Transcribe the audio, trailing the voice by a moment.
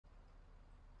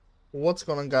What's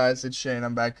going on, guys? It's Shane.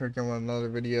 I'm back here again with another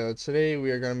video. Today we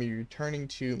are going to be returning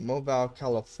to Moval,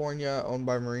 California, owned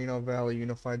by Moreno Valley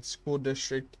Unified School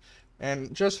District.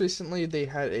 And just recently they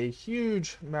had a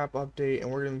huge map update,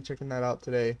 and we're going to be checking that out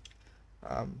today.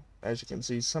 As you can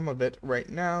see, some of it right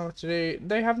now. Today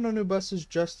they have no new buses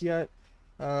just yet.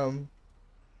 Um,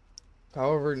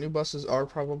 However, new buses are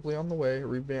probably on the way.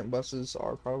 Revamped buses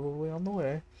are probably on the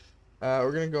way.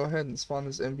 We're going to go ahead and spawn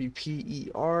this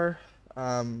MVP ER.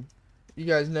 You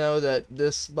guys know that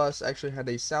this bus actually had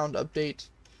a sound update,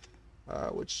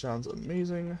 which sounds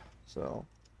amazing. So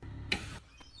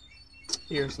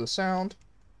here's the sound.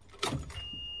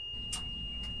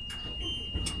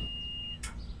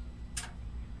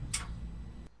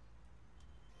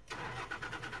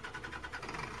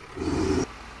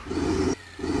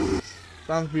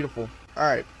 Sounds beautiful.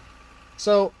 Alright,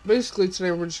 so basically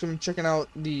today we're just going to be checking out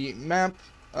the map.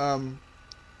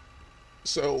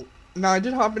 So now I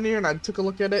did hop in here and I took a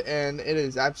look at it, and it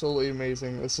is absolutely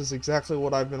amazing. This is exactly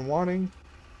what I've been wanting.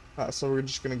 So we're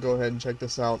just going to go ahead and check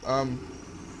this out.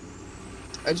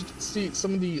 As you can see,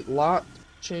 some of the lot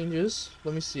changes.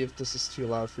 Let me see if this is too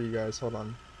loud for you guys. Hold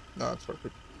on. No, it's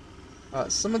perfect.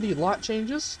 Some of the lot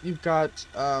changes. You've got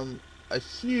a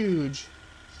huge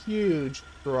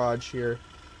garage here.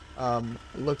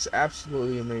 It looks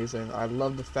absolutely amazing. I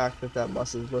love the fact that that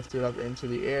bus is lifted up into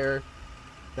the air.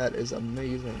 That is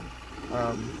amazing.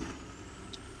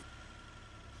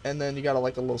 And then you got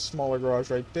like a little smaller garage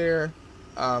right there.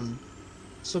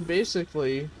 So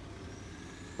basically,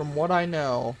 from what I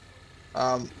know,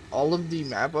 all of the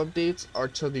map updates are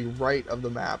to the right of the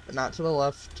map, not to the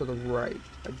left, to the right,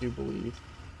 I do believe.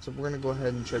 So we're going to go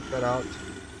ahead and check that out.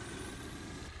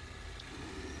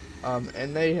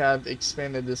 And they have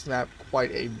expanded this map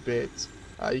quite a bit.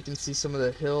 You can see some of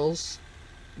the hills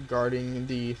guarding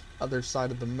the other side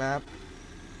of the map.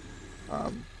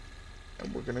 And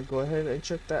we're going to go ahead and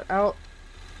check that out.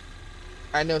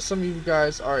 I know some of you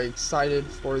guys are excited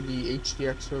for the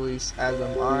HDX release, as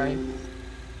am I.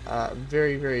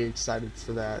 Very excited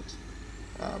for that.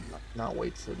 Not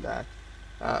wait for that.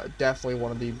 Definitely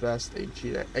one of the best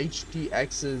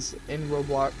HDXs in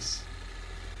Roblox,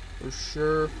 for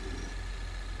sure.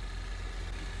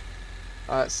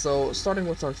 So starting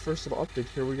with our first little update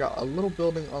here, we got a little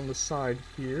building on the side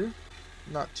here.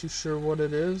 Not too sure what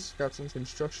it is. Got some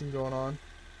construction going on,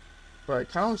 but it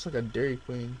kind of looks like a Dairy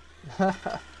Queen.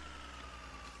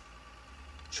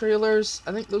 Trailers,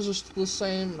 I think those are still the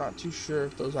same. Not too sure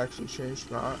if those actually changed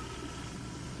or not.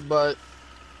 But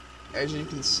as you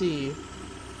can see,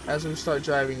 as we start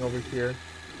driving over here,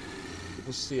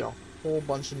 you'll see a whole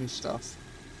bunch of new stuff.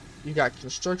 You got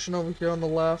construction over here on the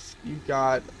left. You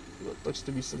got what looks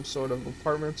to be some sort of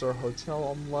apartments or hotel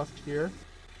on the left here.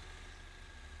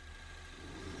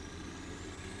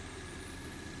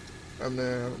 And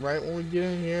then right when we get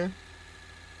in here,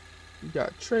 you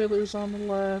got trailers on the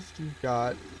left, you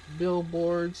got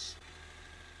billboards,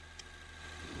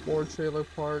 more trailer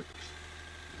parks.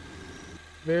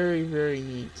 Very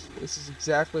neat. This is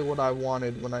exactly what I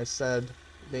wanted when I said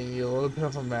they need a little bit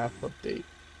of a map update,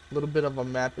 a little bit of a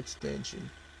map expansion.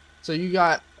 So you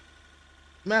got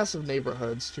massive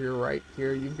neighborhoods to your right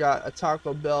here. You've got a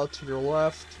Taco Bell to your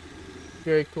left.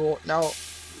 Very cool. Now,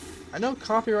 I know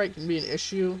copyright can be an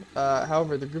issue.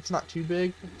 However, the group's not too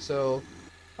big, so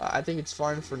I think it's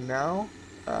fine for now.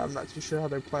 I'm not too sure how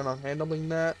they plan on handling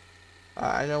that.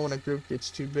 I know when a group gets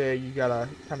too big, you gotta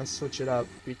kind of switch it up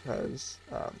because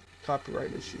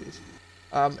copyright issues.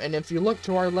 And if you look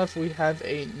to our left, we have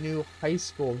a new high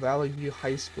school, Valley View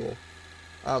High School.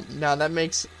 Now that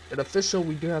makes it official.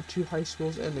 We do have two high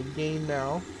schools in the game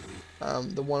now.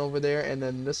 The one over there, and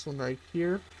then this one right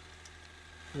here.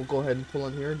 We'll go ahead and pull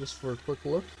in here just for a quick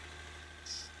look.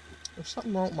 There's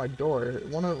something wrong with my door.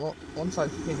 One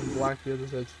side's painted black, the other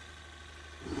side's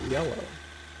yellow.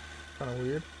 Kind of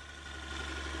weird.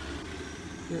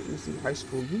 Here is the high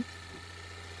school youth.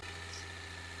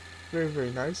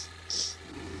 Very nice.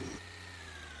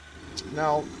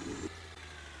 Now,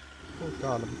 oh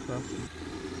god, I'm crashing.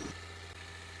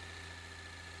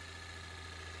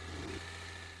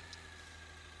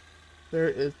 There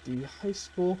is the high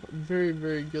school.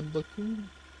 Very good looking.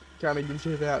 Kind of gives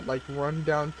you that like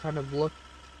rundown kind of look.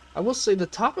 I will say the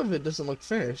top of it doesn't look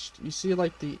finished. You see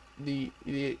like the you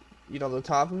know, the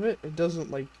top of it, it doesn't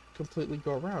like completely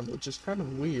go around, which is kind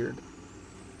of weird.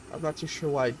 I'm not too sure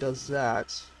why it does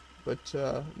that, but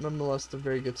nonetheless, a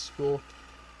very good school.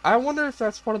 I wonder if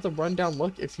that's part of the rundown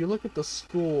look. If you look at the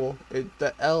school,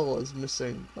 the L is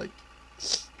missing. Like,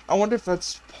 I wonder if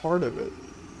that's part of it.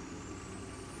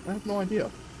 I have no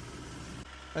idea.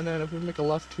 And then if we make a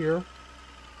left here,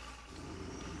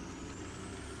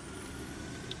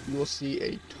 you will see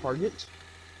a Target,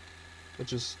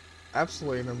 which is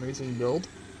absolutely an amazing build.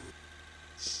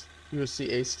 You will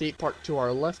see a skate park to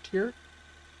our left here,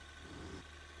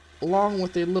 along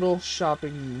with a little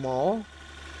shopping mall.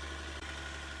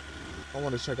 I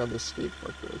want to check out this skate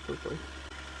park really quickly.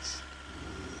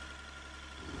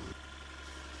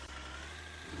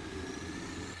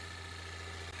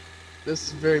 This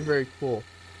is very, very cool.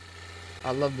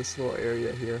 I love this little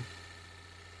area here.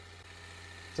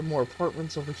 Some more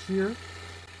apartments over here.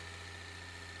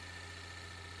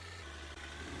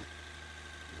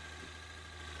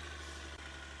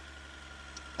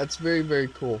 That's very, very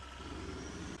cool.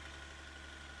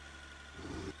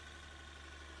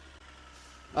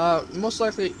 Most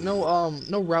likely no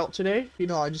route today. You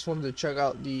know, I just wanted to check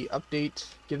out the update,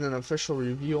 get an official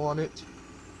review on it.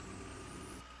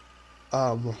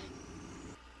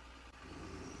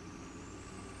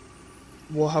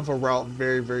 We'll have a route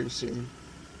very, very soon.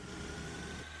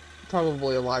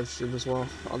 Probably a live stream as well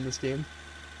on this game.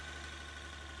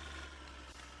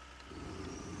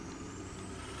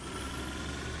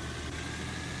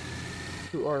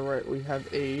 To our right, we have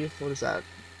a, what is that?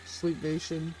 Sleep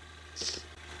Nation.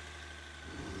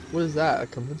 What is that? A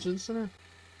convention center?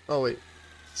 Oh wait,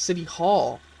 City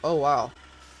Hall. Oh wow.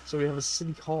 So we have a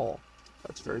City Hall.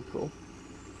 That's very cool.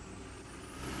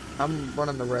 I'm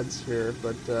running the reds here,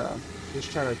 but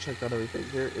just trying to check out everything.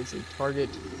 Here is a Target,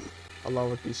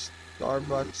 along with the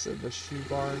Starbucks and the shoe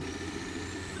barn.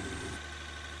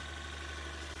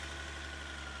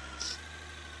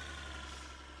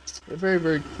 A very,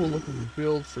 very cool looking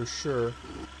build for sure.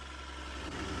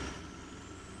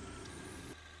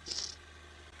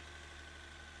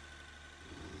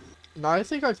 Now I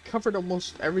think I've covered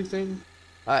almost everything.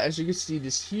 As you can see,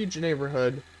 this huge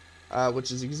neighborhood,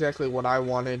 which is exactly what I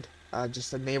wanted.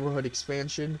 Just a neighborhood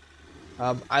expansion.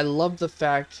 I love the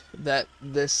fact that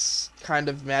this kind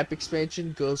of map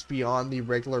expansion goes beyond the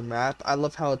regular map. I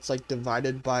love how it's like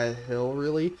divided by a hill,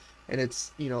 really, and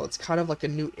it's, you know, it's kind of like a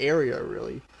new area,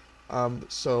 really.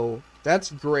 So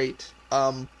that's great.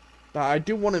 Now I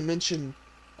do want to mention,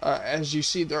 as you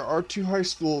see, there are 2 high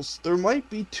schools. There might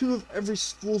be 2 of every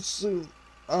school soon.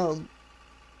 Hold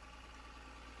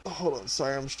on,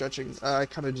 sorry, I'm stretching. I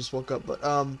kind of just woke up, but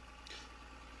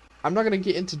I'm not gonna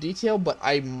get into detail, but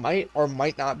I might or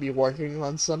might not be working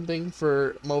on something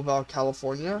for Moval,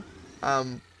 California.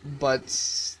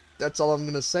 But that's all I'm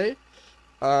gonna say.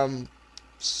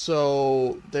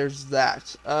 So there's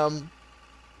that.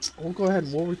 We'll go ahead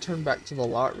and we'll return back to the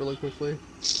lot really quickly.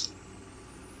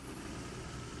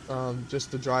 Just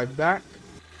to drive back.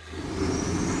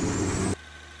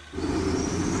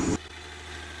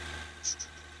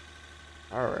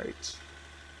 Alright.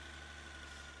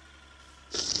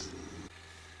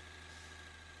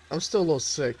 I'm still a little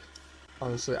sick,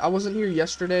 honestly. I wasn't here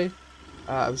yesterday.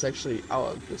 I was actually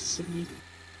out of the city.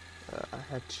 I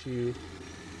had to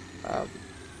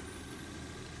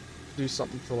do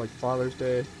something for like Father's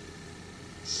Day.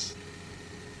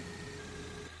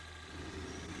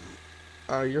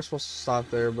 You're supposed to stop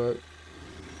there, but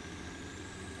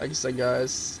like I said,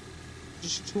 guys,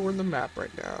 just touring the map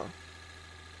right now.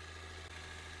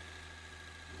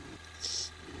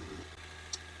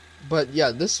 But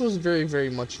yeah, this was very, very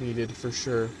much needed for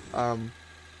sure.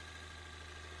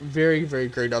 Very, very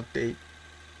great update.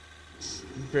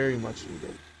 Very much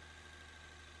needed.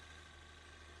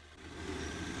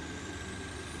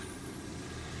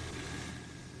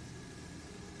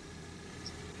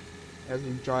 As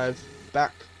we drive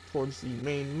back towards the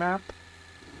main map,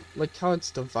 like how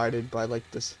it's divided by like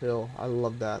this hill. I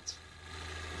love that.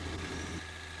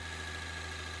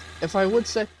 If I would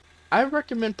say, I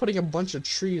recommend putting a bunch of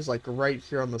trees like right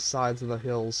here on the sides of the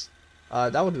hills.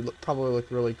 That would probably look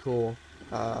really cool.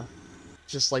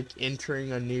 Just like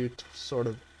entering a new sort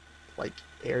of like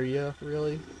area,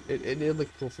 really. It'd look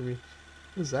cool for me.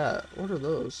 What is that? What are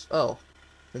those? Oh,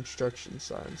 construction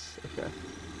signs. Okay.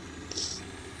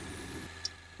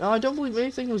 Now, I don't believe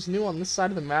anything was new on this side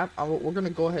of the map. We're gonna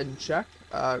go ahead and check.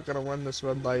 Gonna run this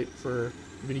red light for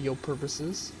video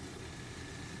purposes.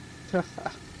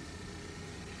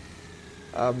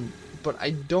 But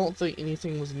I don't think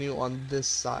anything was new on this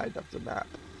side of the map.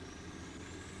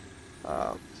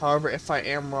 However, if I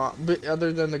am wrong, but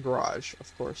other than the garage,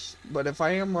 of course. But if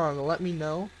I am wrong, let me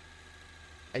know.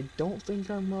 I don't think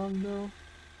I'm wrong, though.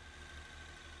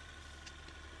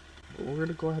 But we're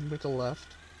gonna go ahead and make a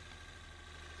left.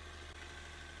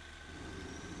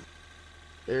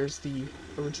 There's the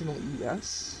original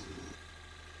ES.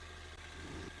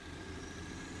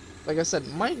 Like I said,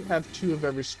 might have 2 of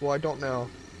every school. I don't know.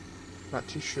 Not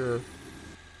too sure.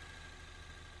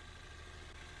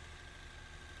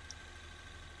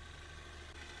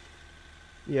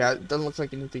 Yeah, it doesn't look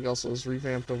like anything else was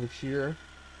revamped over here.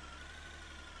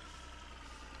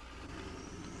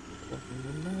 Nothing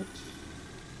in that.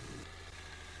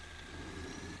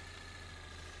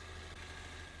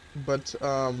 But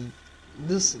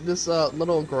this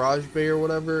little garage bay or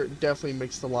whatever definitely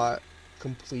makes the lot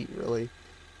complete, really.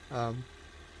 Um,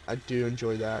 I do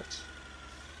enjoy that.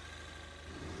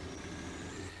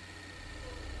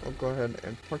 I'll go ahead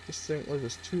and park this thing. What is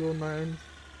this, 209?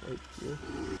 Right here.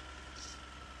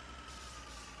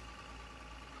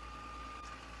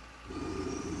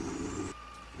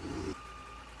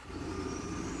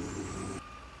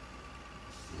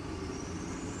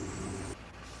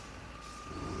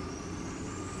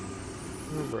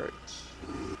 Alright.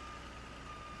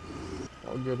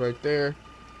 All good right there.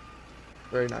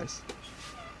 Very nice.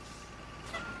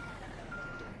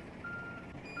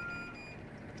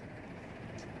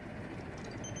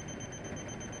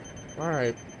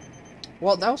 Alright.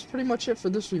 Well, that was pretty much it for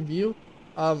this review.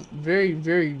 Very,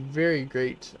 very, very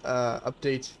great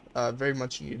update. Very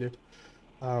much needed.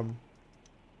 Um,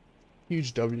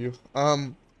 huge W.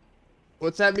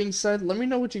 With that being said, let me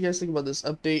know what you guys think about this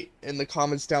update in the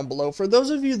comments down below. For those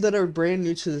of you that are brand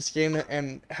new to this game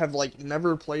and have like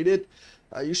never played it,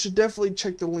 you should definitely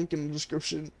check the link in the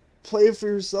description. Play it for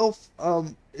yourself.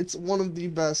 It's one of the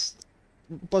best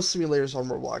bus simulators on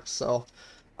Roblox. So,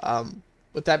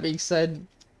 with that being said,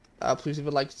 please leave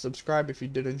a like and subscribe if you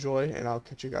did enjoy, and I'll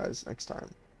catch you guys next time.